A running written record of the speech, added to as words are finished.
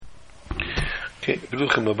Okay,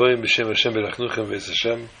 Baruchim Abayim B'Shem Hashem Berachnuchem V'ez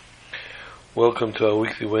Hashem. Welcome to our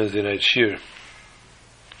weekly Wednesday night shir.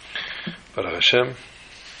 Baruch Hashem.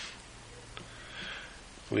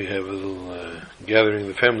 We have a little gathering of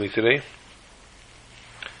the family today.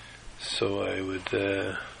 So I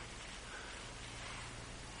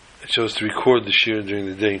chose to record the shir during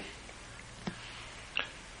the day,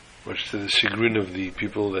 much to the chagrin of the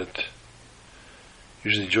people that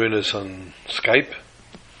usually join us on Skype.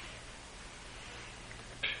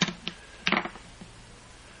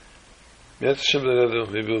 Maybe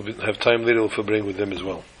we'll have time later to bring with them as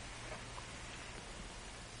well.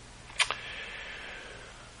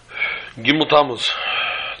 Gimel Tammuz,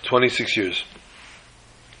 26 years.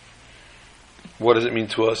 What does it mean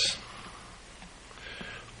to us?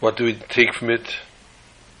 What do we take from it?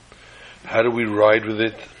 How do we ride with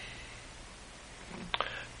it?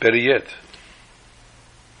 Better yet,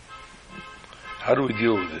 how do we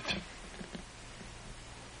deal with it?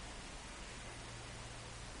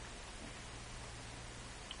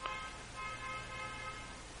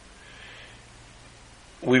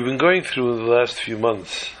 We've been going through the last few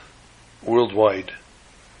months, worldwide,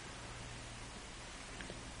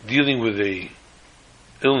 dealing with a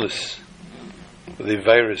illness, with a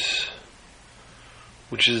virus,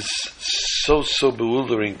 which is so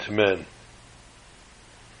bewildering to man.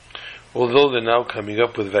 Although they're now coming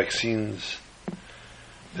up with vaccines,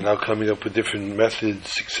 they're now coming up with different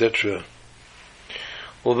methods, etc.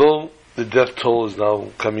 Although the death toll is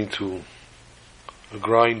now coming to a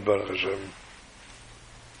grind, Baruch Hashem,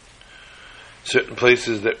 certain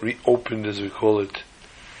places that reopened, as we call it,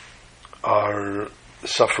 are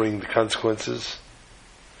suffering the consequences,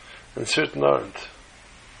 and certain aren't.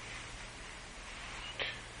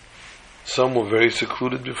 Some were very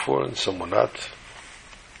secluded before, and some were not.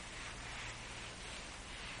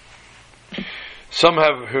 Some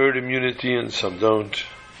have herd immunity, and some don't.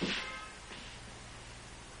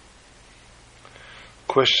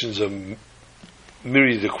 Questions are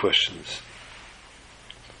myriad of questions.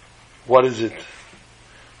 What is it?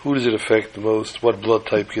 Who does it affect the most? What blood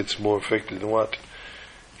type gets more affected than what?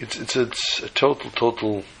 It's a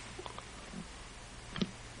total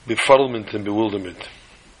befuddlement and bewilderment.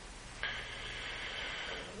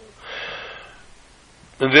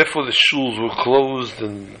 And therefore the shuls were closed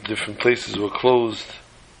and different places were closed.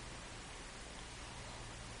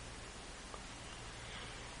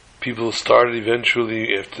 People started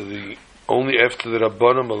eventually only after the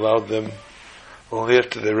Rabbanim allowed them, only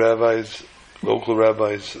after the rabbis, local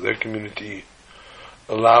rabbis, their community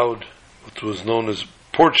allowed what was known as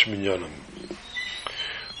porch minyanim,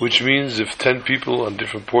 which means if 10 people on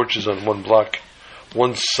different porches on one block,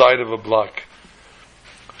 one side of a block,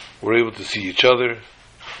 were able to see each other,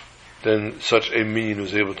 then such a minyan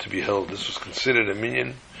was able to be held. This was considered a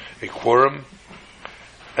minyan, a quorum,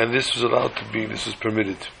 and this was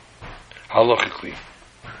permitted, halachically.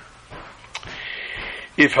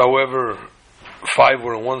 If, however, 5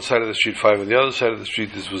 were on one side of the street, 5 on the other side of the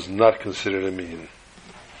street, this was not considered a minyan.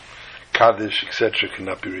 Kaddish, etc.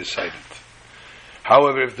 cannot be recited.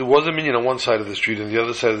 However, if there was a minyan on one side of the street and the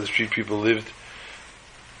other side of the street people lived,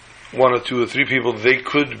 1 or 2 or 3 people, they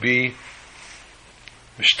could be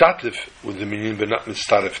mishtatif with the minyan, but not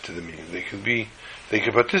mistarif to the minyan. They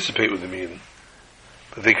could participate with the minyan,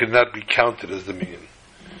 but they could not be counted as the minyan.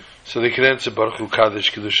 So they could answer Baruch Hu, Kaddish,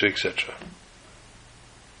 Kiddush, etc.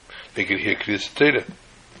 They could hear Kriyas Torah.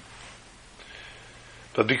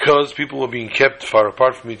 But because people were being kept far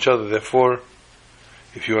apart from each other, therefore,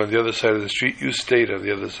 if you were on the other side of the street, you stayed on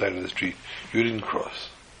the other side of the street. You didn't cross.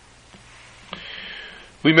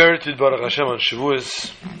 We merited Baruch Hashem on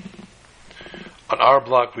Shavuos. On our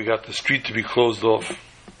block, we got the street to be closed off,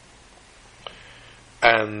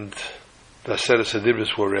 and the Aseret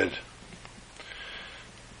Sadibris were read.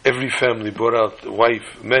 Every family brought out the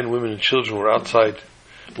wife, men, women, and children were outside.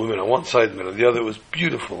 Women on one side, men on the other. It was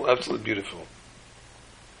beautiful, absolutely beautiful.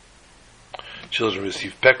 Children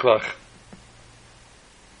received peklach.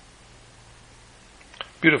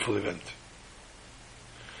 Beautiful event.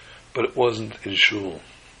 But it wasn't in shul.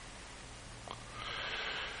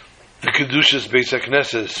 The Kedushas Beis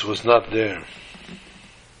HaKnesses was not there.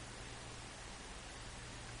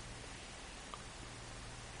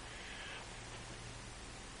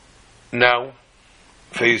 Now,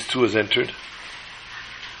 phase 2 has entered,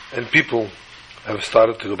 and people have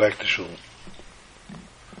started to go back to shul.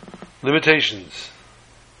 Limitations.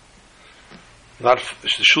 The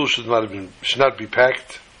shul should not be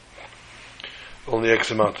packed. Only X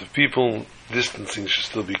amount of people. Distancing should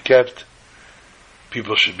still be kept.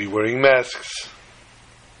 People should be wearing masks.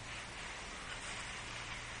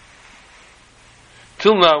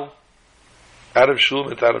 Till now, out of shul,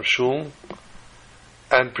 went out of shul,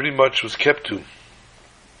 and pretty much was kept to.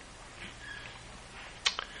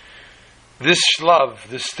 This shlav,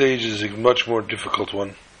 this stage, is a much more difficult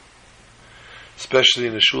one, especially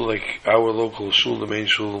in a shul like our local shul, the main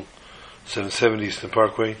shul, 770 Eastern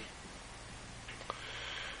Parkway.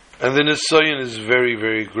 And the nisayon is very,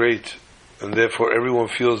 very great, and therefore everyone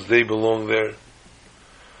feels they belong there.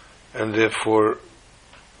 And therefore,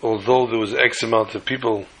 although there was X amount of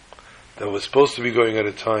people that was supposed to be going at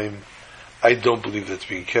a time, I don't believe that's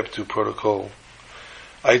being kept to protocol.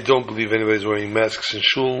 I don't believe anybody's wearing masks in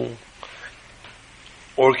shul,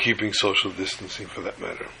 or keeping social distancing for that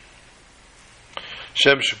matter.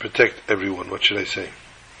 Hashem should protect everyone, what should I say?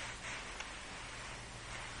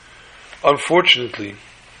 Unfortunately,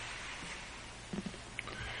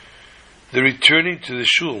 the returning to the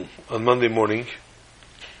shul on Monday morning,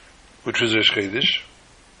 which was Rosh Chodesh,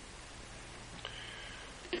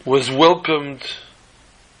 was welcomed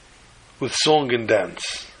with song and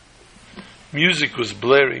dance. Music was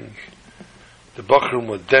blaring, the Bachrim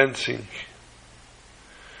were dancing,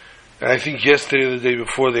 and I think yesterday or the day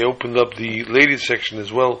before they opened up the ladies section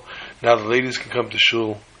as well. Now the ladies can come to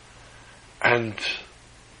shul, and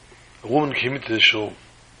a woman came into the shul,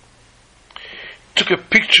 took a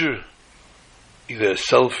picture, either a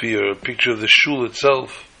selfie or a picture of the shul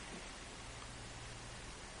itself,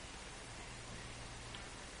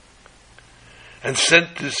 and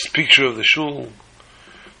sent this picture of the shul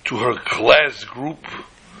to her class group.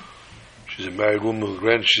 She's a married woman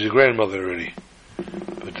with she's a grandmother already,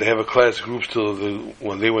 but they have a class group still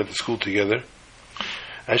when they went to school together.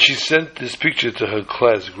 And she sent this picture to her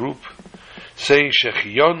class group, saying,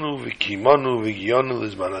 Shechiyanu v'kimanu v'giyanu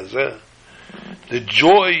lizman hazeh. The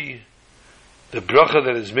joy, the bracha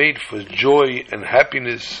that is made for joy and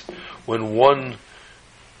happiness when one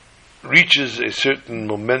reaches a certain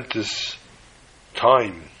momentous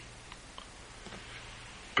time.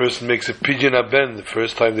 Person makes a pidyon aben, the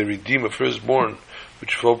first time they redeem a firstborn,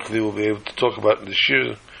 which hopefully we'll be able to talk about in the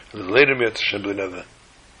shir, and later Mi'at Hashem B'neva.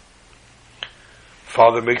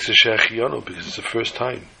 Father makes a shechiyanu because it's the first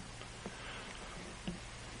time.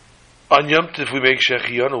 On Yom Tov we make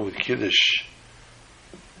shechiyanu with Kiddush.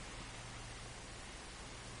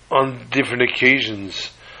 On different occasions,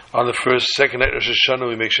 on the first, second night of Rosh Hashanah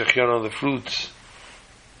we make shechiyanu on the fruits.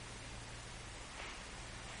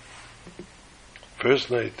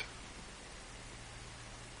 First night.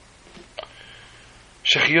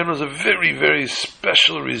 Shechiyanu is a very, very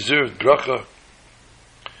special, reserved bracha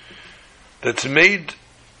that's made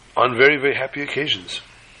on very, very happy occasions.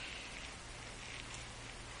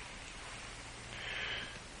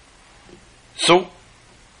 So,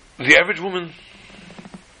 the average woman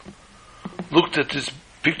looked at this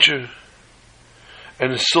picture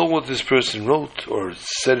and saw what this person wrote or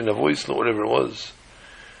said in a voice note, whatever it was,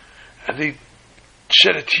 and they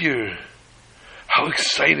shed a tear. How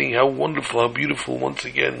exciting, how wonderful, how beautiful, once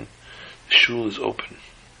again, the shul is open.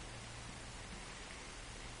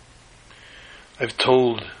 I've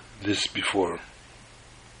told this before.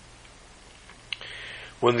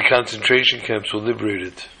 When the concentration camps were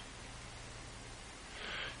liberated,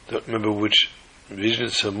 I don't remember which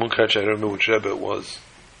Vizhnitz Munkach, I don't remember which Rebbe it was.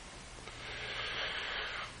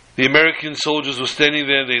 The American soldiers were standing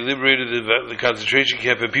there, they liberated the concentration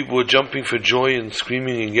camp, and people were jumping for joy and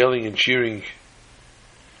screaming and yelling and cheering.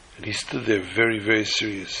 And he stood there very, very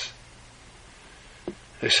serious.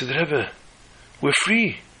 They said, Rebbe, we're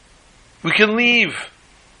free. We can leave.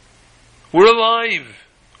 We're alive.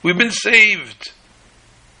 We've been saved.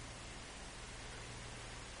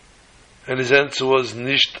 And his answer was,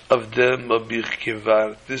 Nisht avdem abich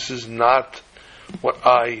kivar. This is not what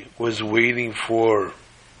I was waiting for.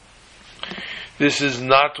 This is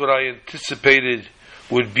not what I anticipated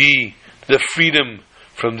would be the freedom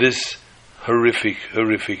from this horrific,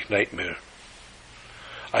 horrific nightmare.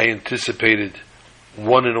 I anticipated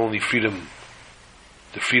one and only freedom,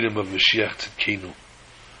 the freedom of Mashiach Tzidkenu,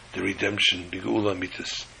 the redemption, the Geula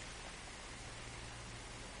Mitzvah.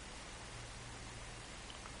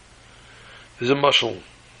 There's a mashal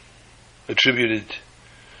attributed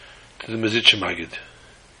to the Mezritcher Maggid.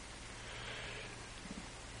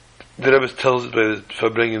 The Rebbe tells it by the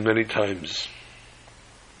Farbrengen many times.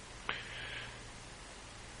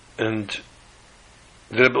 And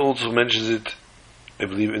the Rebbe also mentions it, I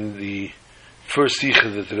believe, in the first Sikha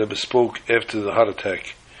that the Rebbe spoke after the heart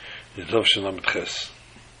attack in Tov Shel Lamed Ches.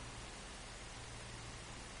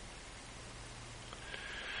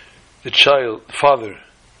 The father,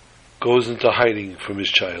 goes into hiding from his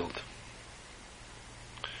child.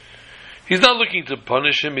 He's not looking to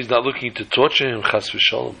punish him, he's not looking to torture him, chas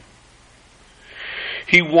v'shalom.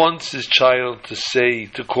 He wants his child to say,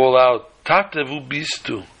 to call out, Tata vu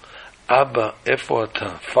bistu, Abba, efo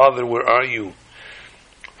ata, Father, where are you?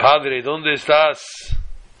 Padre, ¿dónde estás?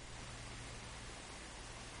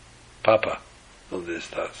 Papa, ¿dónde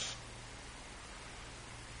estás?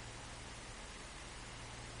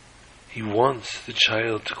 He wants the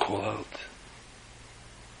child to call out.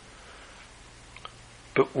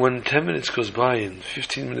 But when 10 minutes goes by and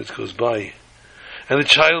 15 minutes goes by, and the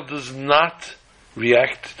child does not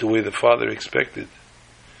react the way the father expected,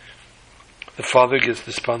 the father gets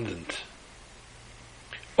despondent.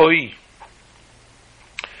 Oi!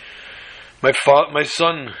 My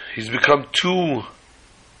son, he's become too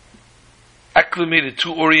acclimated,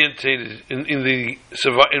 too orientated in the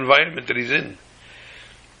environment that he's in.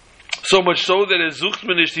 So much so that as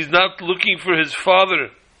Zuchtmanish, he's not looking for his father.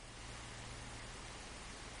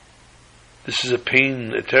 This is a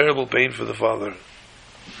pain, a terrible pain for the father.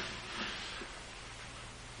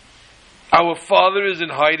 Our father is in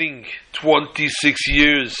hiding 26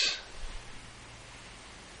 years.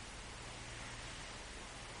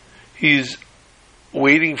 He's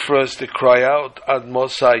waiting for us to cry out, Ad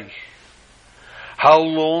Mosai. How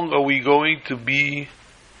long are we going to be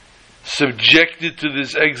subjected to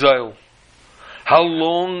this exile? How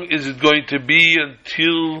long is it going to be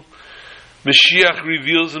until Mashiach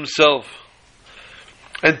reveals himself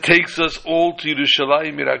and takes us all to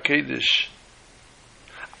Yerushalayim Irakedesh?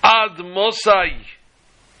 Ad Mosai.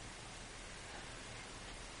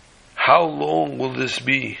 How long will this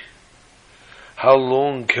be? How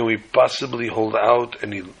long can we possibly hold out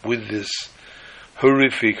with this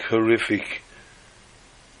horrific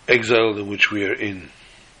exile in which we are in?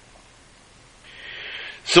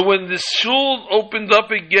 So when the shul opened up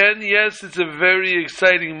again, yes, it's a very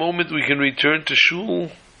exciting moment. We can return to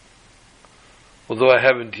shul, although I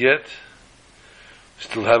haven't yet.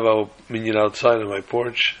 Still have our minyan outside on my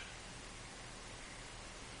porch.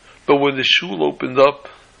 But when the shul opened up,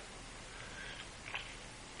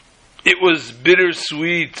 it was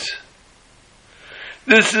bittersweet.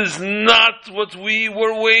 This is not what we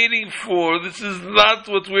were waiting for. This is not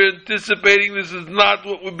what we're anticipating. This is not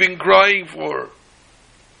what we've been crying for.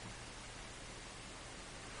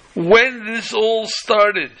 When this all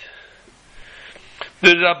started,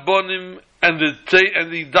 the Rabbonim and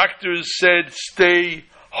the doctors said, stay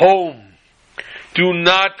home. Do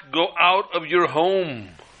not go out of your home.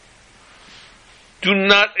 Do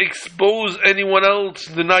not expose anyone else.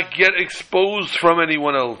 Do not get exposed from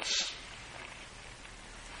anyone else.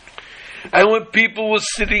 And when people were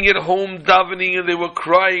sitting at home davening and they were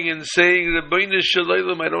crying and saying, Rabbeinu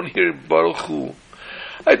Shalom, I don't hear Baruch Hu.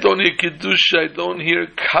 I don't hear Kedusha. I don't hear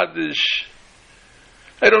Kaddish.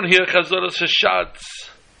 I don't hear Chazoras Hashatz.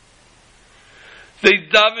 They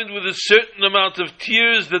davened with a certain amount of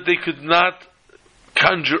tears that they could not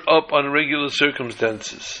conjure up on regular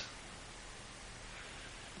circumstances.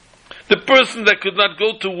 The person that could not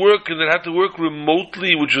go to work and that had to work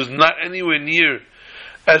remotely, which was not anywhere near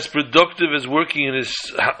as productive as working in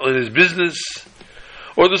his business,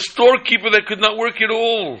 or the storekeeper that could not work at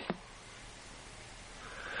all.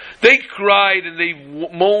 They cried and they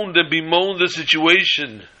moaned and bemoaned the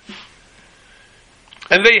situation.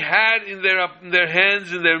 And they had in their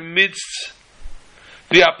hands, in their midst,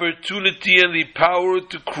 the opportunity and the power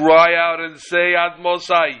to cry out and say, Ad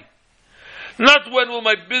Mosai. Not when will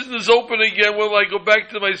my business open again, will I go back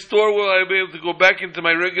to my store, will I be able to go back into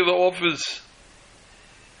my regular office.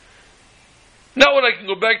 Not when I can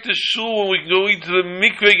go back to shul, when we can go into the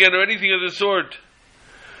mikveh again or anything of the sort.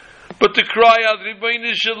 But to cry out,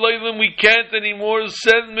 Rabbeinu Shalom, we can't anymore,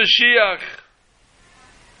 send Mashiach.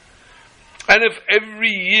 And if every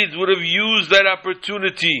Yid would have used that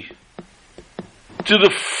opportunity to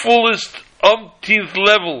the fullest umpteenth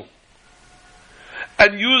level,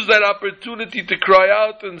 and use that opportunity to cry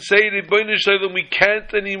out and say, Rabbeinu Shalom, we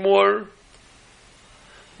can't anymore,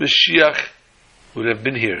 Mashiach would have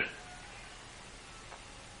been here.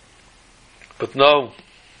 But no,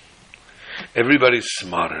 everybody's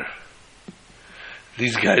smarter.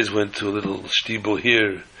 These guys went to a little shtibel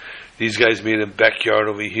here. These guys made a backyard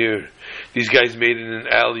over here. These guys made it in an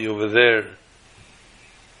alley over there.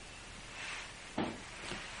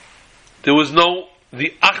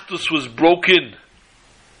 The Achdus was broken.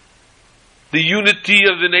 The unity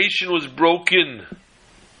of the nation was broken.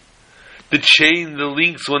 The chain, the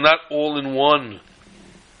links were not all in one.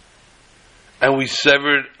 And we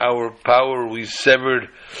severed our power, we severed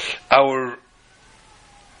our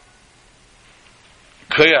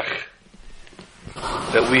koyach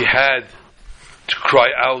that we had to cry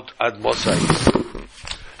out Ad Mosai.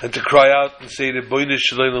 And to cry out and say, Rabbeinu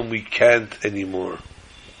Shalom, we can't anymore.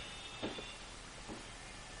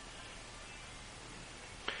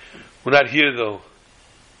 We're not here, though,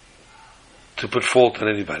 to put fault on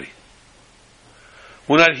anybody.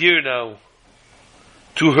 We're not here now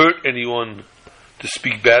to hurt anyone, to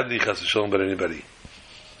speak badly, chas v'shalom, about anybody.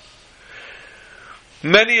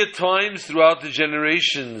 Many a times throughout the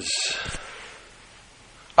generations,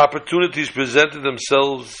 opportunities presented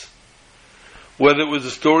themselves, whether it was the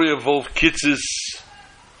story of Wolf Kitzis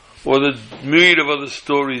or the myriad of other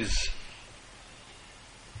stories,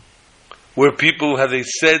 where people, had they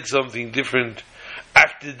said something different,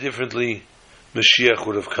 acted differently, Mashiach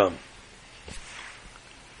would have come.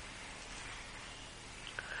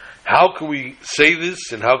 How can we say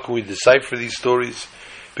this and how can we decipher these stories?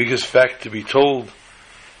 Because fact to be told,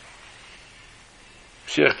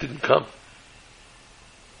 Mashiach didn't come.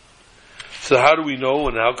 So how do we know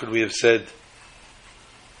and how could we have said?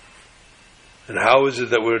 And how is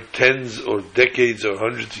it that we're tens or decades or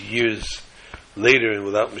hundreds of years later and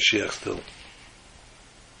without Mashiach still?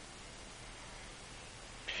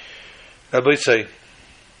 Rabbi say,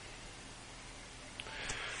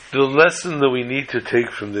 the lesson that we need to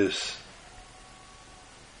take from this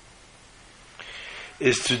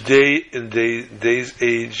is today, in today's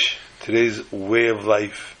age, today's way of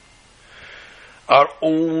life, our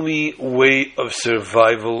only way of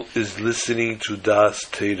survival is listening to Das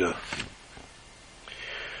Torah.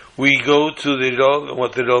 We go to the Rav, and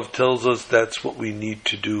what the Rav tells us, that's what we need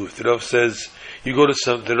to do. If the Rav says, you go to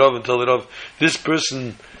the Rav and tell the Rav, this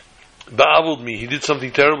person ba'avled me, he did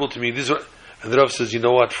something terrible to me, and the Rav says, you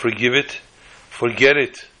know what, forgive it, forget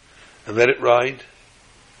it, and let it ride.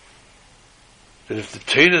 Then if the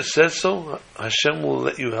Torah says so, Hashem will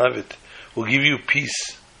let you have it, will give you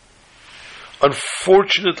peace.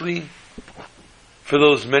 Unfortunately, for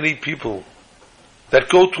those many people that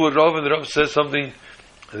go to a Rav and the Rav says something,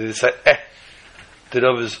 and they decide, the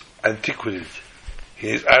Rav is antiquated, he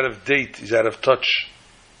is out of date, he's out of touch.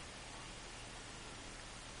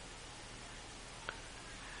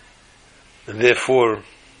 And therefore,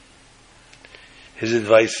 his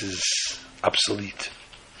advice is obsolete.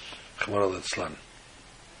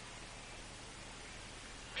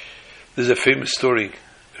 There's a famous story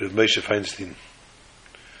of Moshe Feinstein,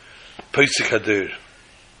 Pesach Hader.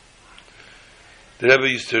 The Rebbe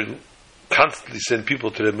used to constantly send people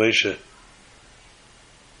to the Moshe.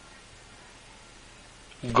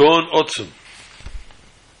 Gon Otzum,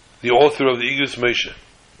 the author of the Igros Moshe,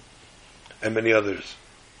 and many others.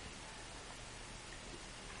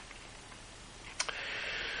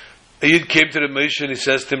 A Yid came to the Moshe and he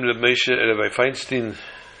says to him, the Moshe, Rabbi Feinstein,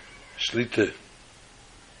 Shlita,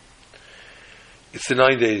 it's the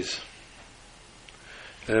 9 days.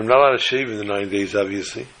 And I'm not allowed to shave in the 9 days,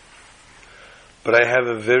 obviously. But I have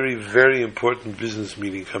a very, very important business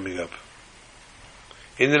meeting coming up.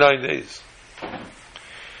 In the 9 days.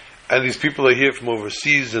 And these people are here from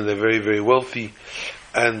overseas and they're very, very wealthy.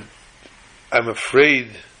 And I'm afraid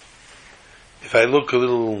if I look a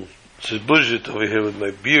little shizbuzhet over here with my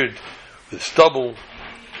beard, with stubble,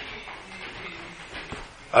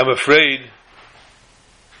 I'm afraid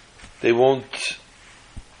they won't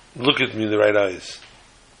look at me in the right eyes.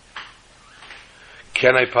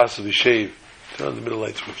 Can I possibly shave? Turn on the middle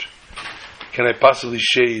light switch. Can I possibly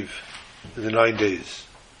shave in the 9 days?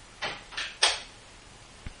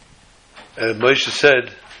 And Moshe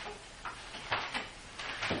said,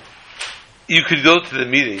 you could go to the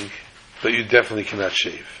meeting, but you definitely cannot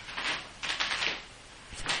shave.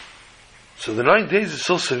 So the 9 days is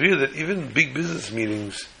so severe that even big business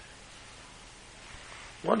meetings,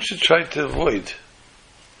 one should try to avoid.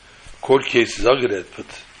 Court cases, I'll get it, but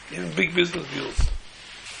even big business deals,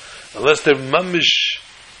 unless they're mamish,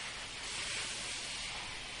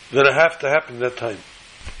 going to have to happen that time.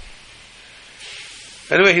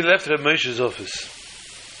 Anyway, he left Reb Moshe's office.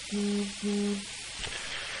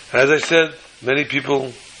 And as I said, many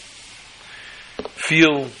people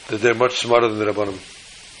feel that they're much smarter than the Rabbanim.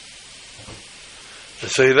 And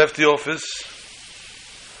so he left the office,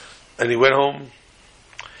 and he went home.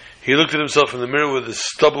 He looked at himself in the mirror with the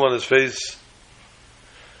stubble on his face,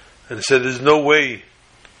 and said, there's no way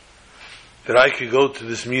that I could go to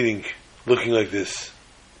this meeting looking like this.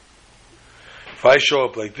 If I show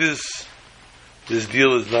up like this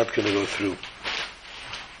deal is not going to go through.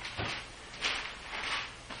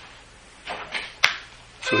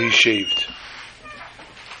 So he shaved.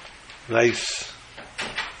 Nice,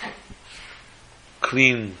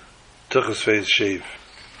 clean, took his face shave.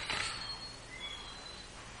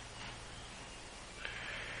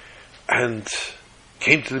 And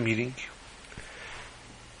came to the meeting,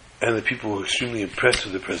 and the people were extremely impressed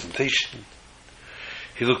with the presentation.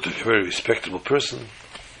 He looked like a very respectable person.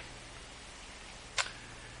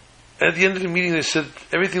 And at the end of the meeting, they said,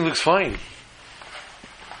 everything looks fine.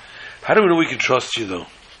 How do we know we can trust you, though?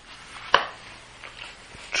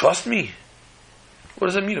 Trust me? What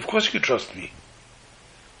does that mean? Of course you can trust me.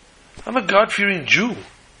 I'm a God-fearing Jew.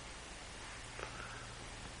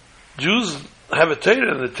 Jews have a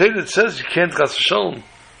Torah, and the Torah says you can't chas v'shalom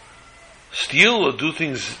steal or do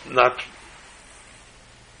things not.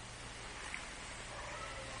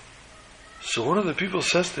 So one of the people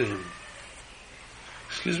says to him,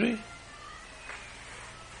 excuse me?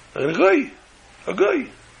 A guy.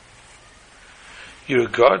 You're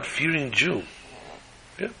a God-fearing Jew.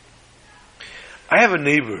 Yeah. I have a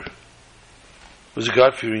neighbor who's a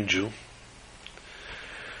God-fearing Jew.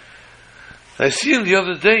 I see him the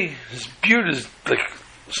other day, his beard is like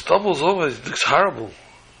stubbles over, it looks horrible.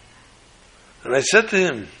 And I said to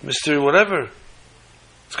him, Mr. Whatever,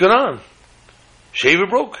 what's going on? Shaver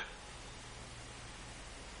broke?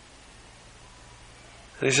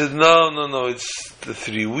 And he said, no, it's the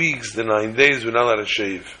 3 weeks, the 9 days, we're not allowed to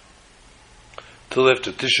shave. Till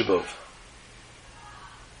after Tisha B'Av.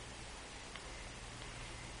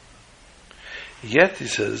 Yet, he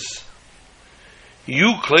says,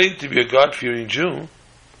 you claim to be a God-fearing Jew,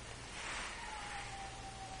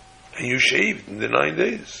 and you shaved in the 9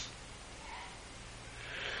 days.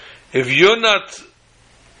 If you're not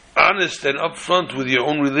honest and upfront with your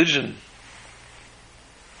own religion,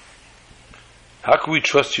 how can we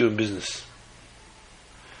trust you in business?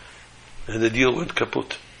 And the deal went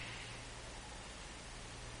kaput.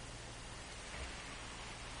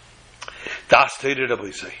 Das Torah, Rabbi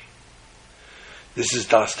say. This is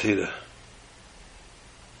Das Torah.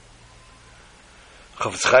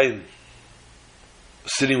 Chafetz Chaim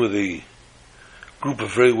was sitting with a group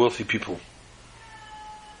of very wealthy people.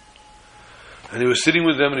 And he was sitting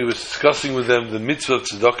with them and he was discussing with them the mitzvah of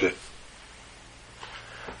tzedakah.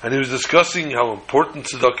 And he was discussing how important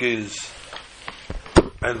tzedakah is,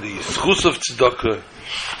 and the schus of tzedakah,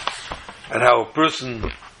 and how a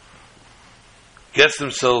person gets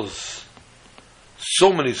themselves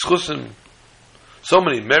so many schusim, so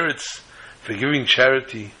many merits for giving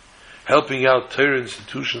charity, helping out Torah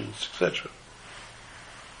institutions, etc.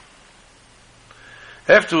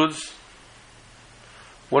 Afterwards,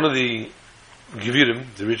 one of the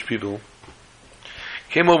Gevirim, the rich people,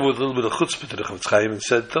 came over with a little bit of chutzpah to the Chafetz Chaim and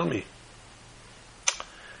said, tell me,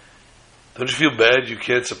 don't you feel bad you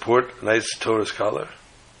can't support a nice Torah scholar?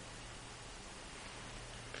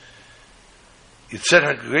 You said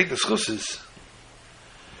how great the schus is.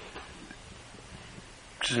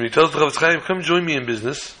 He tells the Chafetz Chaim, come join me in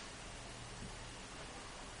business.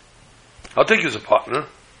 I'll take you as a partner.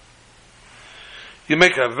 You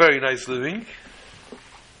make a very nice living.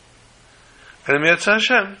 And in Mitzvah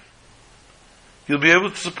Hashem, you'll be able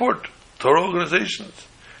to support Torah organizations,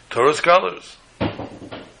 Torah scholars.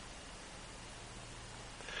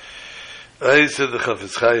 I said the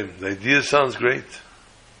Chafetz Chaim, the idea sounds great,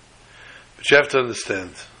 but you have to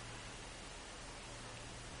understand,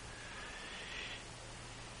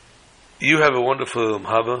 you have a wonderful Olam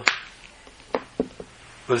Haba,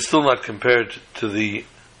 but it's still not compared to the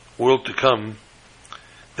world to come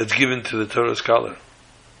that's given to the Torah scholar.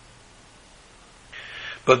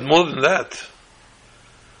 But more than that,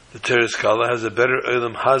 the Torah scholar has a better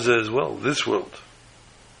Olam Haza as well, this world.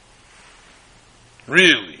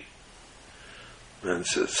 Really. Man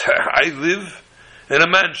says, I live in a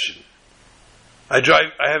mansion. I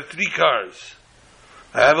have 3 cars.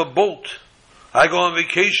 I have a boat. I go on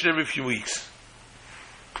vacation every few weeks.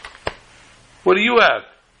 What do you have?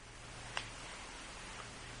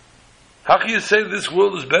 How can you say this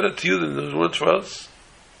world is better to you than those words for us?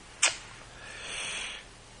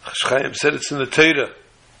 Chaim said it's in the Torah.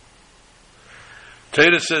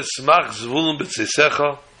 Torah says, Smach Zvulun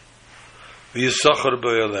b'tzeisecha v'yisachar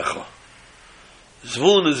b'yalecha.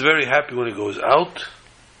 Zvulun is very happy when he goes out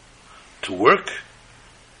to work,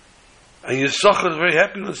 and Yisachar is very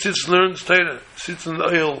happy when he sits and learns Torah, sits in the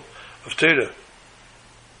oil of Torah.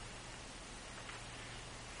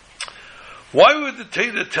 Why would the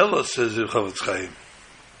Torah tell us, says the Chafetz Chaim,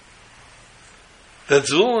 that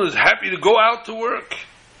Zvulun is happy to go out to work?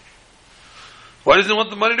 Why doesn't he want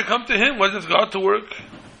the money to come to him? Why does he go out to work?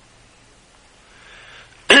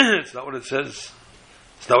 It's not what it says.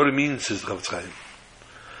 It's not what it means, says the Chafetz Chaim.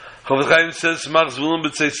 Chafetz Chaim says, Smach Zvulun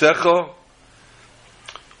b'tzeisecha,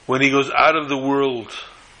 when he goes out of the world.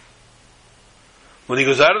 When he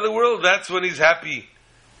goes out of the world, that's when he's happy.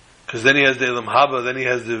 Because then he has the Olam Haba, then he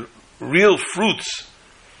has the real fruits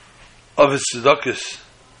of his tzedakahs.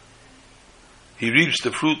 He reaps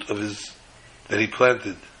the fruit of his that he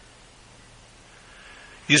planted.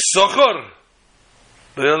 Yisachar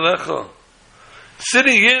b'yalecha.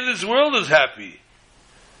 sitting here in this world is happy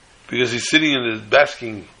because he's sitting in the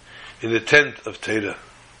basking in the tent of Torah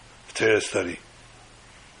study.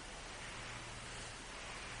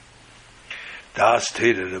 Das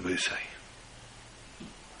Torah, Rabbi say.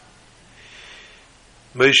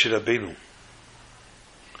 Moshe Rabbeinu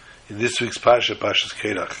in this week's Parsha, Parshas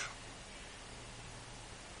Korach.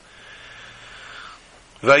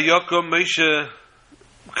 Vayokom Moshe,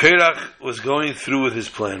 Korach was going through with his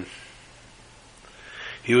plan.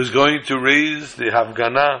 He was going to raise the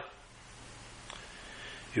Hafganah.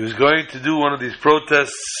 He was going to do one of these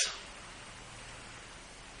protests.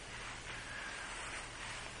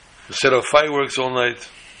 Set off fireworks all night.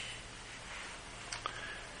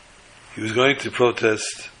 He was going to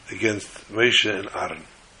protest against Moshe and Aaron.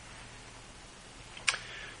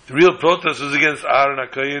 The real protest was against Aaron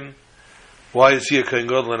HaKohen. Why is he a Kohen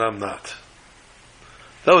Gadol and I'm not?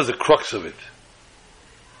 That was the crux of it.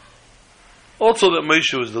 Also that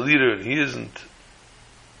Moshe was the leader and he isn't.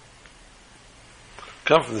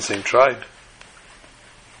 Come from the same tribe.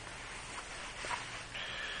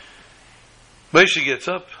 Moshe gets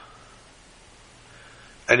up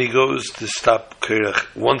and he goes to stop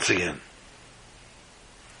Korach once again.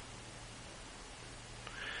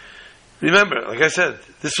 Remember, like I said,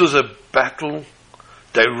 this was a battle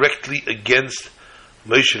directly against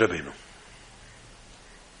Moshe Rabbeinu.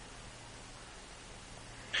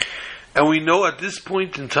 And we know at this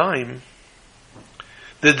point in time,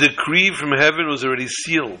 the decree from heaven was already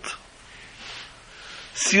sealed.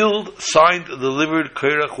 Sealed, signed, delivered,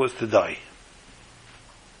 Korach was to die.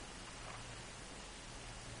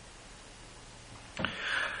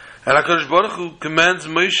 And HaKadosh Baruch Hu commands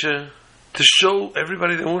Moshe to show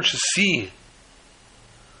everybody that wants to see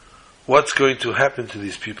what's going to happen to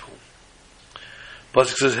these people.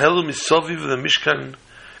 Pasuk says, Helu misoviv the Mishkan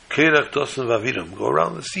Korach Dosan Vaviram. Go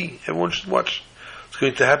around and see. Everyone should watch. What's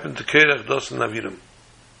going to happen to Korach Dosan Vaviram.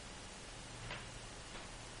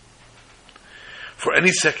 For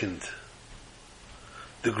any second,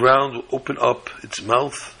 the ground will open up its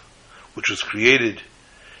mouth, which was created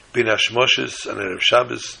bin Hashmoshes and Erev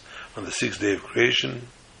Shabbos on the 6th day of creation,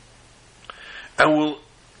 and will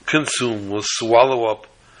consume, will swallow up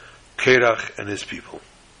Korach and his people.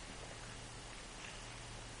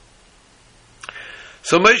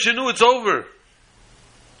 So Moshe knew it's over.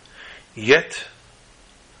 Yet,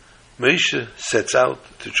 Moshe sets out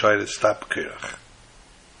to try to stop Korach.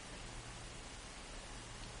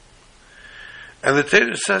 And the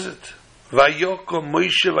Torah says it. Vayokom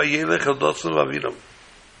Moshe vayelech al Dosan Vaviram.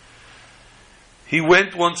 He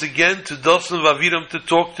went once again to Dosan Vaviram to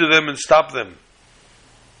talk to them and stop them.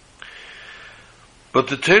 But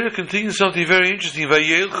the Torah continues something very interesting.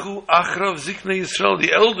 Vayelchu achrav ziknei Yisrael.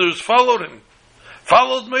 The elders followed him.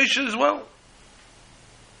 Followed Moshe as well.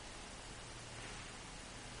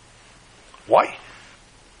 Why?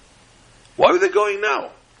 Why were they going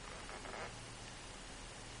now?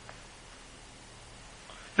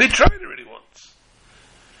 They tried already once.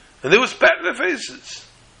 And they were spat in their faces.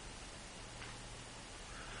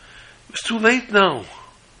 It was too late now.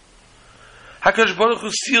 HaKadosh Baruch Hu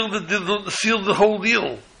sealed the whole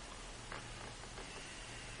deal.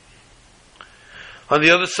 On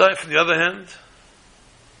the other side, from the other hand,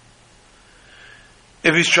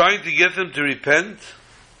 if he's trying to get them to repent,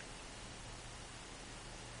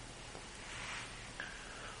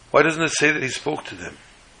 why doesn't it say that he spoke to them?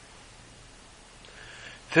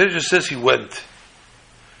 It just says he went.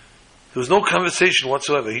 There was no conversation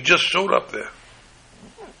whatsoever. He just showed up there.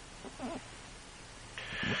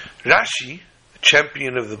 Rashi, the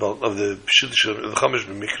champion of the Chumash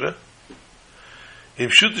B'Mikra, in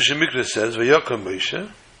Chumash B'Mikra says, "Vayokom Moshe,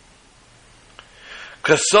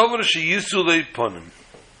 kasavar sheyisu leiponim."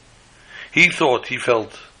 He thought, he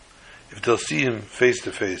felt, if they'll see him face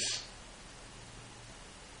to face.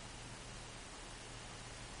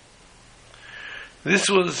 This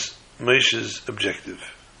was Moshe's objective.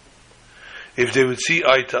 If they would see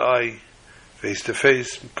eye to eye, face to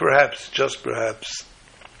face, perhaps, just perhaps.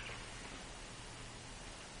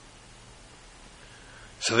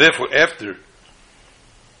 So therefore, after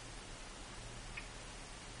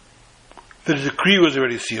the decree was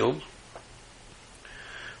already sealed,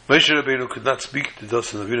 Moshe Rabbeinu could not speak to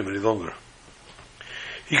Dosan Aviram any longer.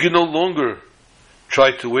 He could no longer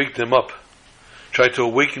try to wake them up, try to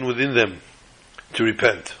awaken within them to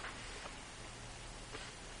repent.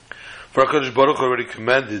 For HaKadosh Baruch Hu already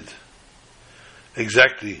commanded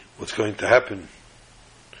exactly what's going to happen.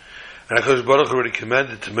 And HaKadosh Baruch Hu already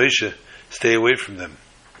commanded to Moshe, stay away from them.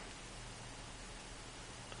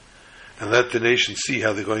 And let the nation see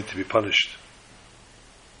how they're going to be punished.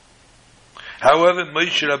 However,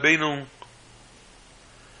 Moshe Rabbeinu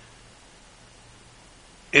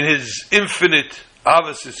in his infinite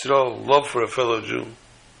Avos Yisrael, love for a fellow Jew,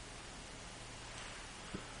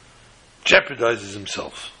 jeopardizes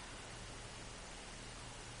himself.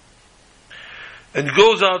 And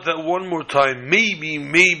goes out that one more time, maybe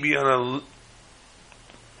on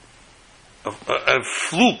a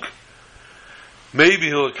fluke, maybe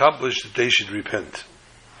he'll accomplish that they should repent.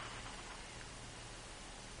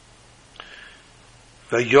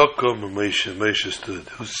 Vayokom Moshe stood,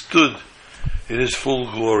 who stood in his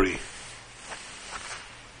full glory.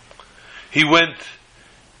 He went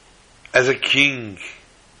as a king.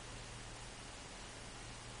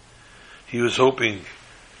 He was hoping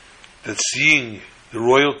that seeing the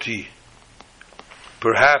royalty,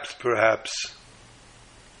 perhaps,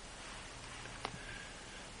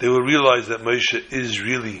 they will realize that Moshe is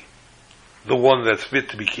really the one that's fit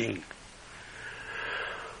to be king.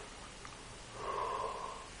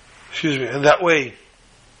 Excuse me. And that way,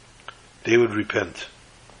 they would repent.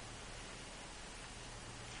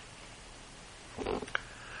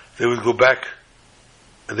 They would go back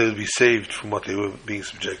and they would be saved from what they were being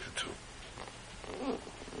subjected to.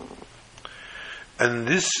 And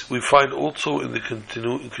this we find also in the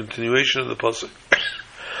continuation of the pasuk.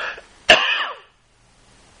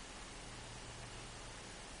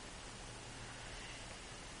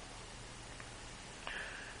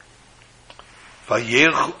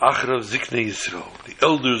 Vayelchu achrav ziknei Yisrael, the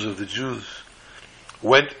elders of the Jews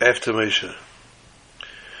went after Moshe.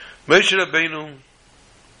 Moshe Rabbeinu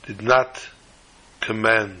did not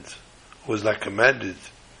command, was not commanded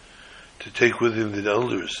to take with him the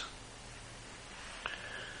elders.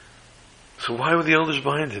 So why were the elders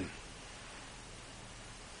behind him?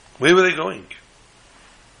 Where were they going?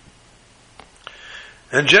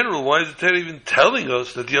 In general, why is the Torah even telling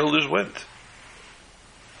us that the elders went?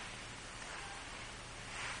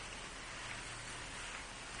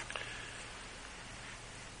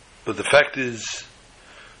 But the fact is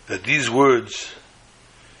that these words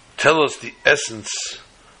tell us the essence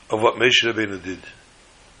of what Moshe Rabbeinu did.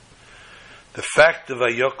 The fact of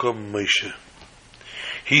Vayokom Moshe.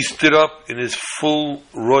 He stood up in his full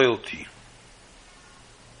royalty.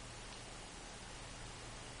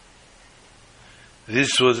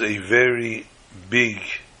 This was a very big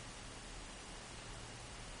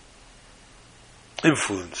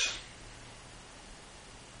influence.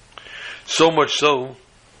 So much so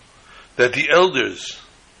that the elders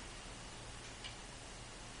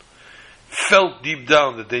felt deep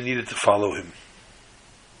down that they needed to follow him.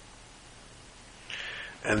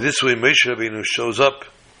 And this way Moshe Rabbeinu shows up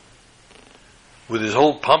with his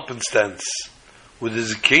whole pomp and stance, with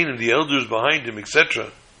his cane and the elders behind him,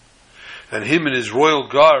 etc., and him in his royal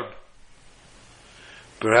garb.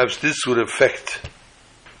 Perhaps this would affect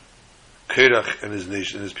Korach and his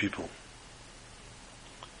nation and his people.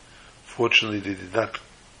 Fortunately, they did not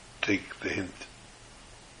take the hint.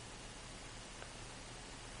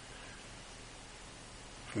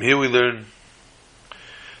 From here we learn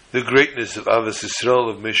the greatness of Avos Yisrael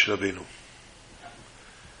of Moshe Rabbeinu.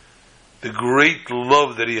 The great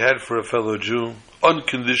love that he had for a fellow Jew,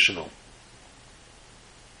 unconditional.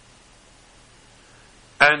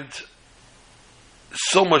 And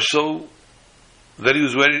so much so that he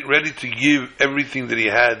was ready to give everything that he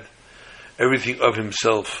had, everything of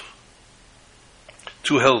himself,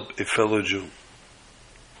 to help a fellow Jew.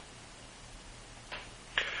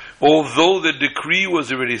 Although the decree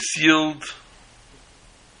was already sealed,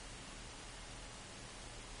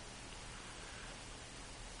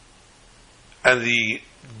 and the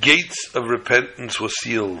gates of repentance were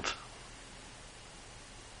sealed.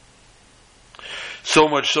 So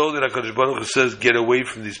much so that HaKadosh Baruch Hu says, get away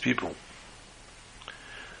from these people.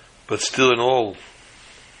 But still in all,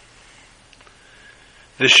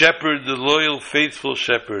 the shepherd, the loyal, faithful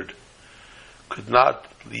shepherd, could not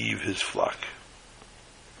leave his flock.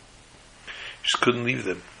 He just couldn't leave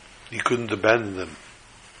them. He couldn't abandon them.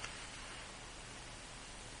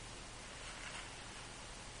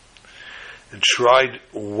 And tried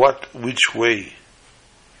which way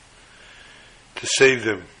to save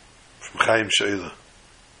them from Chaim She'ila.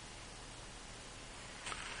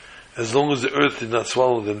 As long as the earth did not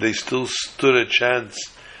swallow them, they still stood a chance.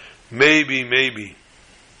 Maybe.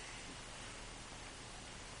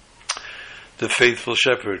 The faithful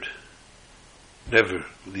shepherd never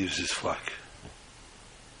leaves his flock.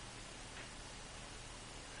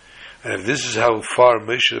 And if this is how far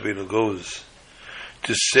Moshe Rabbeinu goes,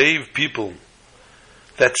 to save people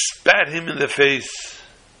that spat him in the face,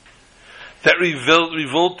 that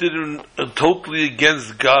revolted totally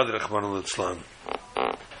against God, Rahman al-Islam.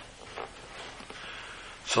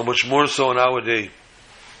 So much more so in our day.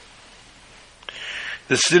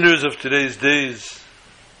 The sinners of today's days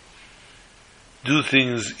do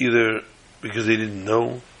things either because they didn't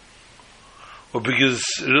know, or because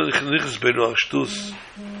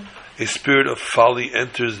a spirit of folly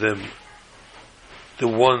enters them, the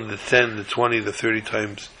 1, the 10, the 20, the 30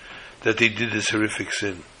 times that they did this horrific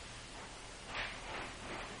sin.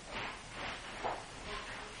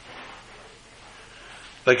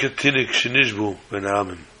 Like a tinnik shenishbu ben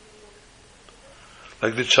amim,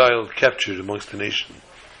 like the child captured amongst the nation.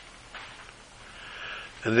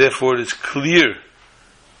 And therefore it is clear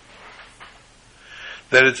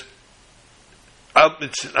that it's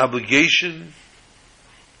an obligation,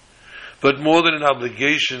 but more than an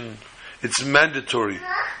obligation, it's mandatory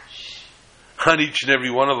on each and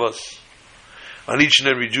every one of us, on each and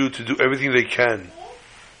every Jew, to do everything they can,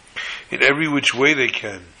 in every which way they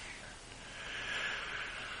can,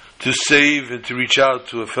 to save and to reach out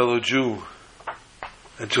to a fellow Jew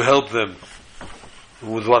and to help them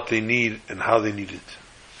with what they need and how they need it.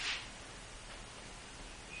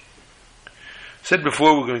 I said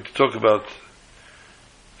before, we're going to talk about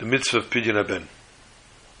the mitzvah of Pidyon Haben.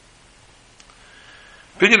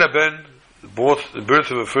 Pidyon Haben, the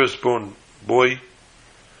birth of a firstborn boy,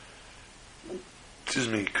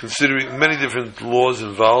 considering many different laws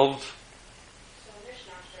involved.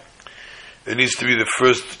 It needs to be the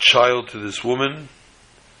first child to this woman.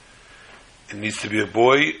 It needs to be a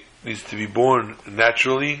boy. It needs to be born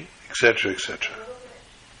naturally, etc., etc.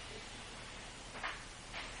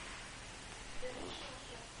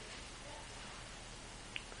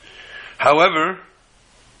 However,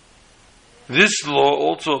 this law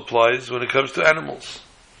also applies when it comes to animals.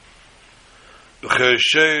 B'cher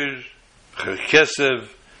sheir, b'cher kesev,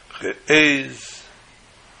 b'cher eiz.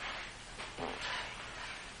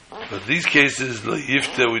 But these cases, la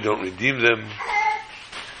yifta, we don't redeem them.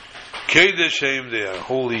 Kedeshem, they are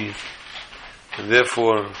holy, and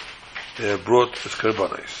therefore they are brought as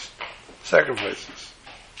karbanos, sacrifices.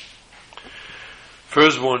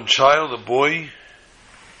 Firstborn child, a boy,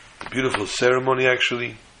 a beautiful ceremony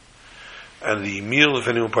actually, and the meal, if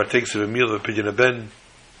anyone partakes of a meal of a Pidyon Haben,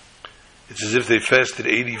 it's as if they fasted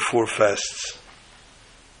 84 fasts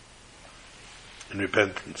in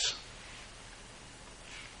repentance.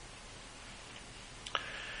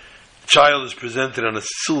 Child is presented on a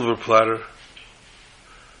silver platter,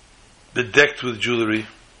 bedecked with jewelry,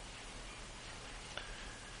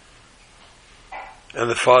 and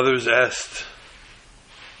the father is asked.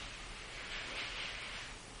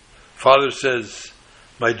 Father says,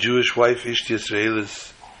 my Jewish wife Ishti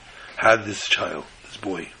Yisraelis had this child, this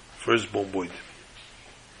boy, firstborn boy.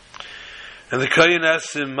 And the Kohen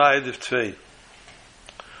asks him, Ma'ediv Tvei,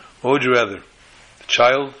 what would you rather, the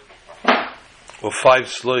child or 5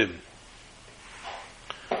 sloim?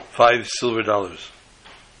 $5 silver.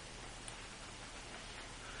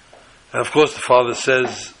 And of course the father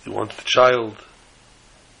says he wants the child,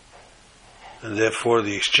 and therefore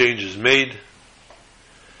the exchange is made.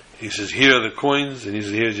 He says, here are the coins, and he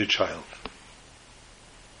says, here's your child.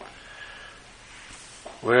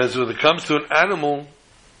 Whereas when it comes to an animal,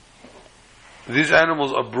 these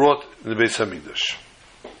animals are brought in the Beis HaMikdash.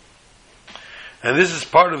 And this is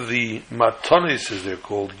part of the matonis, as they're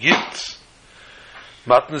called, gifts.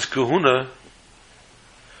 Matnas Kahuna,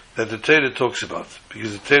 that the Torah talks about,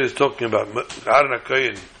 because the Torah is talking about Aaron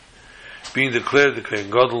HaKohen being declared the Kohen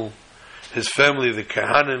Gadol, his family the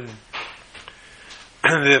Kohanim,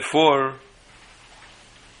 and therefore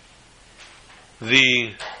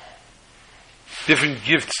the different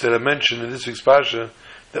gifts that are mentioned in this week's Parsha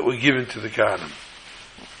that were given to the Kohanim,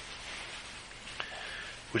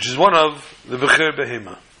 which is one of the B'cher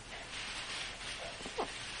Behema.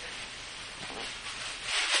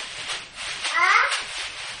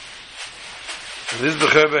 And this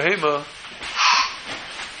B'cher Behema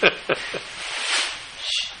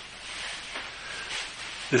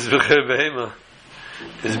this B'cher Behema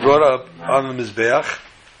is brought up on the Mizbeach,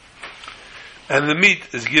 and the meat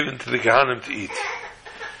is given to the Kohanim to eat.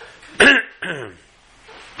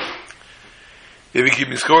 If you keep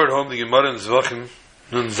me score at home, the Gemara in Zvachim,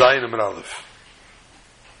 Nun Zayin Amar Aleph,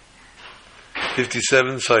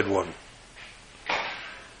 57, side 1,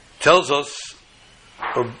 tells us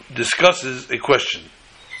or discusses a question.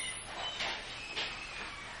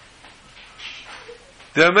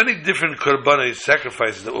 There are many different korbanos,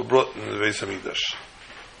 sacrifices, that were brought in the Beis HaMikdash.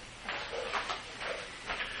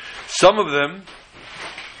 Some of them,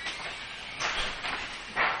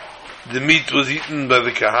 the meat was eaten by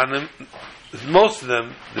the Kohanim. Most of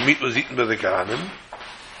them, the meat was eaten by the Kohanim,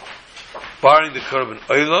 barring the Korban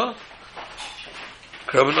Oila.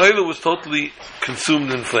 Korban Oila was totally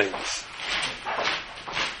consumed in flames.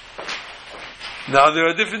 Now there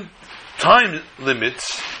are different time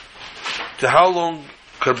limits to how long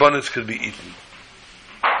karbanis could be eaten.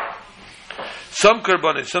 Some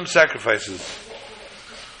karbanis, some sacrifices,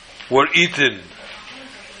 were eaten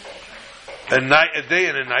a day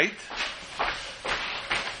and a night,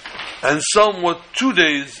 and some were 2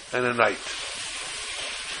 days and a night.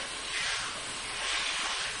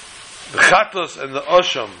 The chatos and the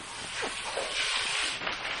osham,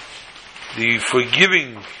 the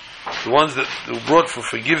forgiving, the ones that were brought for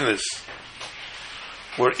forgiveness,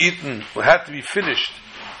 were eaten, had to be finished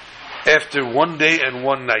after 1 day and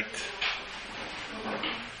 1 night.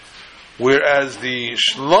 Whereas the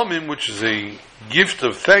shlomim, which is a gift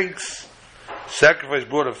of thanks, sacrifice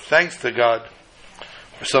brought of thanks to God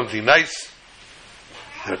for something nice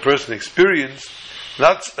that a person experienced,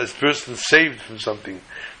 not as a person saved from something.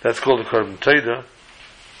 That's called a korban todah.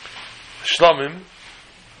 Shlomim,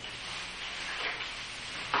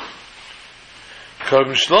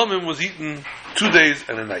 korban shlomim was eaten 2 days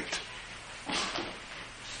and a night.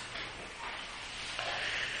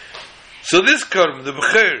 So this korban, the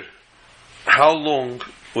becher, how long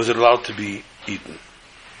was it allowed to be eaten?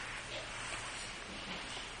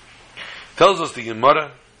 Tells us the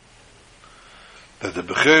Gemara that the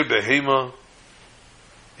becher behema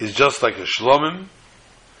is just like a shlomim,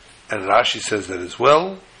 and Rashi says that as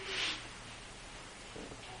well.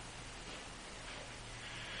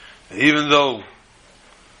 Even though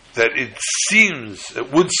that it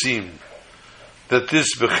would seem that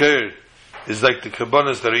this becher is like the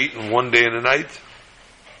karbanos that are eaten 1 day and a night,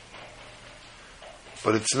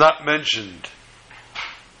 but it's not mentioned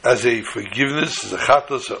as a forgiveness, as a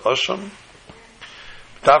chatos or osham.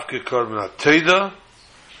 Tafke korban todah.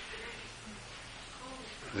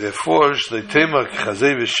 Therefore, shleitema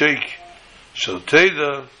chazei v'sheik shel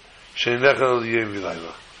todah she'nechal al yom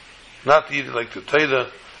v'layla. Not to eat it like the todah,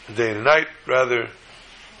 a day and a night, rather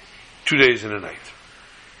 2 days and a night.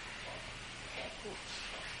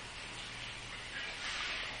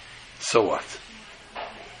 So what?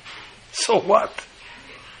 So what?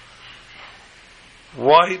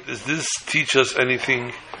 Why does this teach us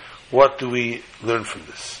anything? What do we learn from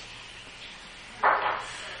this?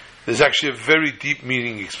 There's actually a very deep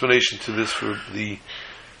meaning explanation to this for the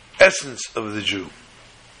essence of the Jew.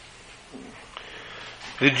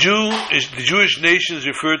 The Jewish nation is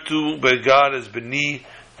referred to by God as B'ni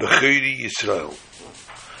B'cheri Yisrael,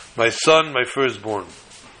 my son, my firstborn.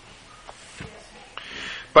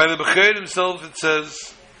 By the Becher himself it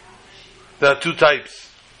says there are 2 types.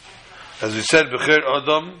 As we said, Becher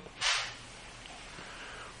Adam,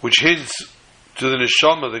 which hints to the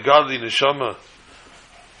neshama, the godly neshama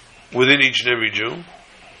within each and every Jew,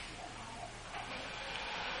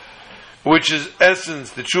 which is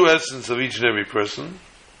essence, the true essence of each and every person,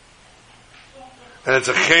 and it's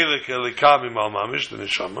a chelik elikam imal mamish, the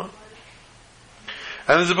neshama,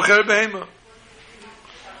 and there's a Becher Behema.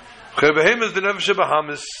 Becher Behema is the nefesh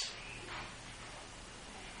bahamis,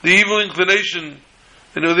 the evil inclination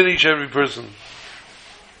within each and every person,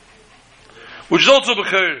 which is also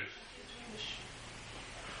Becher,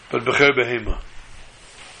 but Becher Behema.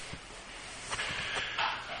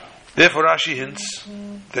 Therefore Rashi hints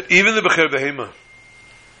that even the Becher Behema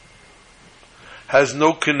has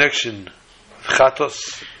no connection with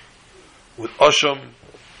Chatos, with Osham.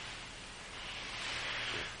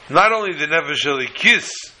 Not only the Nefesh Elikis,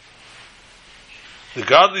 the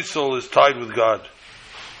godly soul is tied with God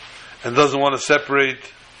and doesn't want to separate,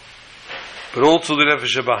 but also the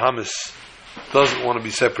Nefesh Bahamis doesn't want to be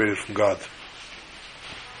separated from God.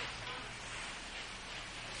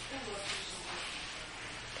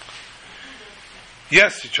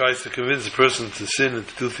 Yes, he tries to convince a person to sin and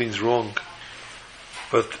to do things wrong,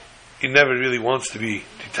 but he never really wants to be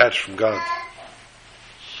detached from God.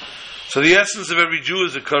 So the essence of every Jew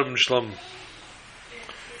is a korban shlom.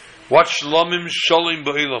 What shlomim sholim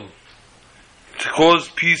ba'ilam? To cause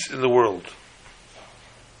peace in the world.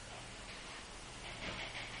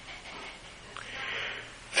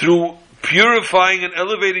 Through purifying and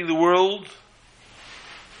elevating the world,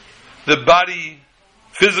 the body,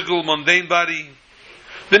 physical, mundane body,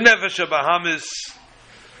 the nefesh bahamis,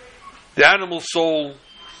 the animal soul,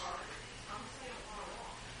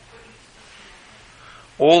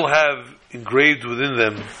 all have engraved within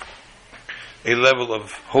them a level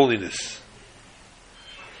of holiness.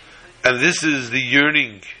 And this is the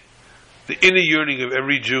yearning, the inner yearning of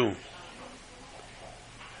every Jew,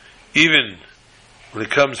 even when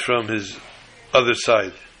it comes from his other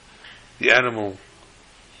side, the animal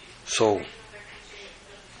soul.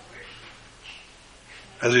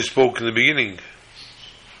 As we spoke in the beginning,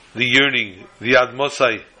 the yearning, the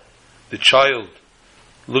admosai, the child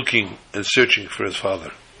looking and searching for his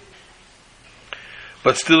father.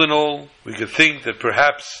 But still in all, we could think that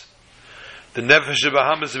perhaps the Nefesh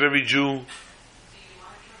Bahamas of every Jew,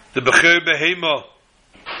 the Becher Behema,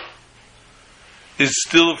 is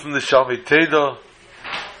still from the Shalmei Teda.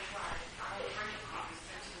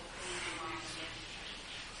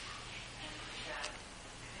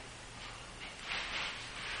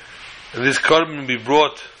 And this korban will be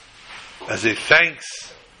brought as a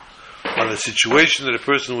thanks on the situation that a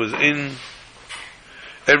person was in.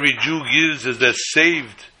 Every Jew gives as they're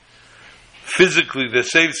saved physically, they're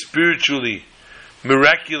saved spiritually,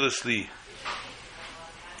 miraculously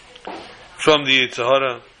from the Yetzer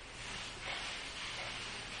Hara.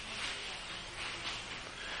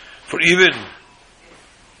 For even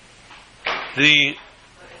the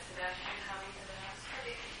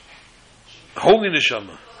holy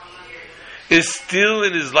neshama is still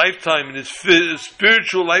in his lifetime, in his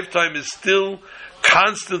spiritual lifetime, is still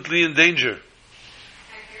constantly in danger.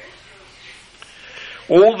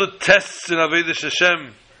 All the tests in Avodas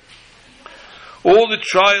Hashem, all the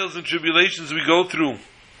trials and tribulations we go through,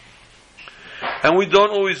 and we don't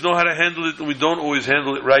always know how to handle it, and we don't always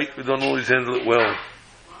handle it right, we don't always handle it well.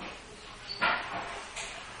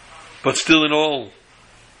 But still in all,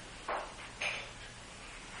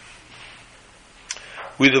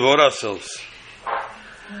 we devote ourselves,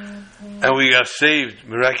 and we are saved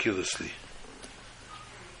miraculously.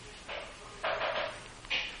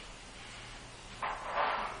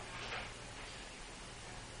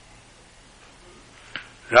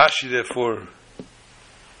 Rashi, therefore,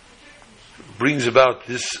 brings about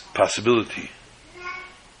this possibility.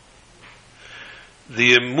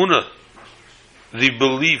 The emunah, the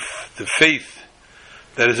belief, the faith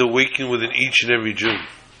that is awakened within each and every Jew,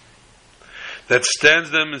 that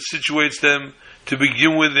stands them and situates them to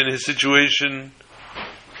begin with in his situation,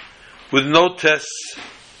 with no tests,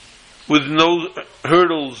 with no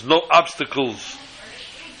hurdles, no obstacles,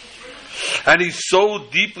 and he's so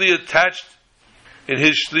deeply attached in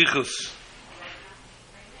his shlichus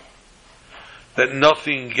that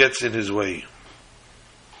nothing gets in his way.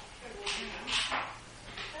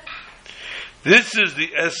 This is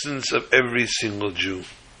the essence of every single Jew.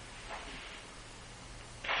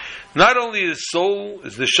 Not only his soul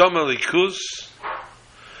is the Neshama Likus,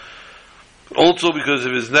 but also because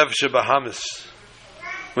of his Nefesh Bahamas.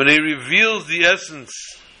 When he reveals the essence,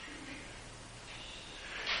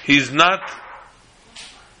 he's not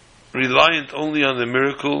reliant only on the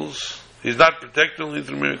miracles. He's not protected only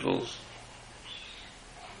through miracles.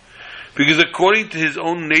 Because according to his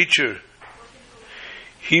own nature,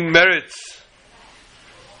 he merits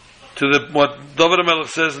to what David HaMelech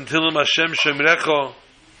says in Tehillim, Hashem Shemrecha,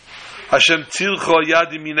 Hashem Tzilcha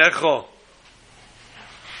Yad Yaminecha.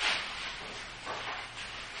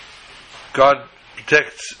 God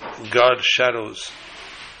protects, God shadows.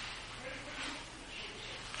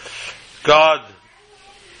 God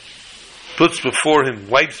puts before him,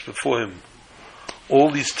 wipes before him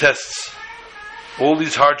all these tests, all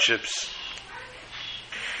these hardships,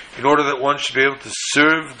 in order that one should be able to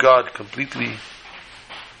serve God completely,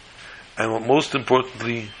 and what most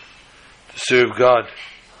importantly, to serve God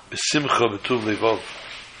b'simcha b'tuv levov,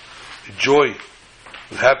 with joy,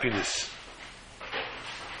 with happiness.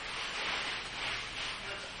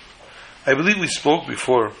 I believe we spoke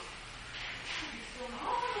before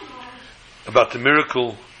about the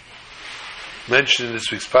miracle mentioned in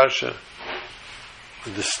this week's parsha,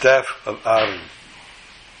 with the staff of Aaron.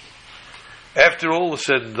 After all was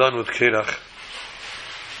said and done with Kerach,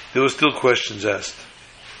 there were still questions asked.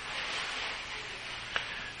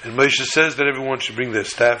 And Moshe says that everyone should bring their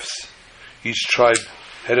staffs. Each tribe,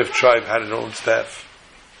 head of tribe, had their own staff.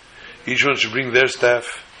 Each one should bring their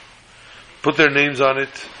staff, put their names on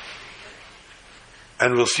it,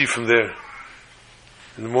 and we'll see from there,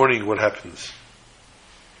 in the morning, what happens.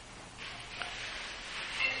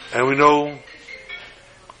 And we know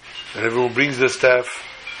that everyone brings their staff.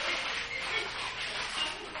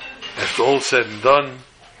 After all said and done,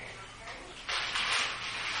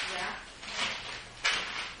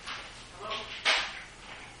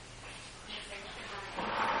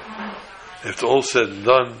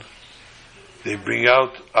 they bring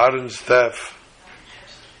out Aaron's staff,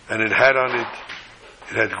 and it had on it,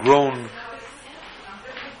 it had grown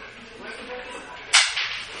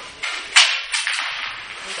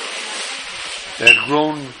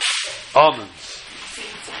almonds.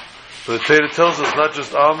 But the Torah tells us not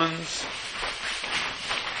just almonds,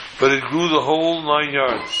 but it grew the whole 9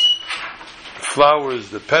 yards. The flowers,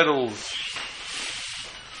 the petals,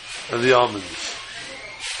 and the almonds.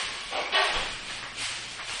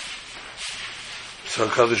 So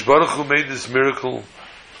HaKadosh Baruch Hu made this miracle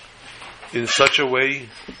in such a way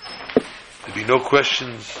There be no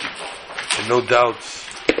questions and no doubts.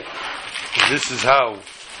 And this is how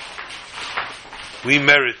we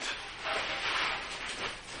merit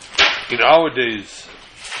in our days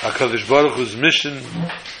HaKadosh Baruch Hu's mission,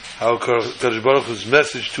 HaKadosh Baruch Hu's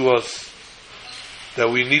message to us, that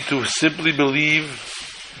we need to simply believe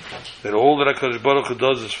that all that HaKadosh Baruch Hu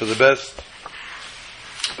does is for the best,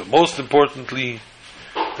 but most importantly,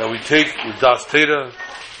 that we take with Das Torah,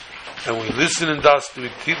 and we listen and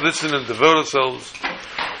listen and devote ourselves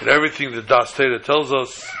in everything that Das Torah tells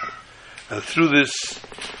us, and through this,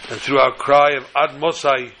 and through our cry of Ad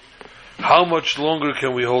Mosai, how much longer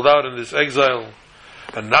can we hold out in this exile,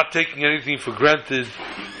 and not taking anything for granted,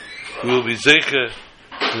 we will be Zeiche,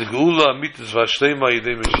 the Geula, Amitis Vashlema,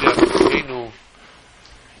 Yidei Mashiach,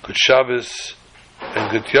 Good Shabbos,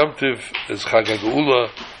 and Good Yom Tov, as Chag HaGeula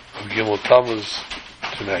of Gimel Tammuz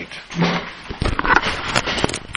tonight.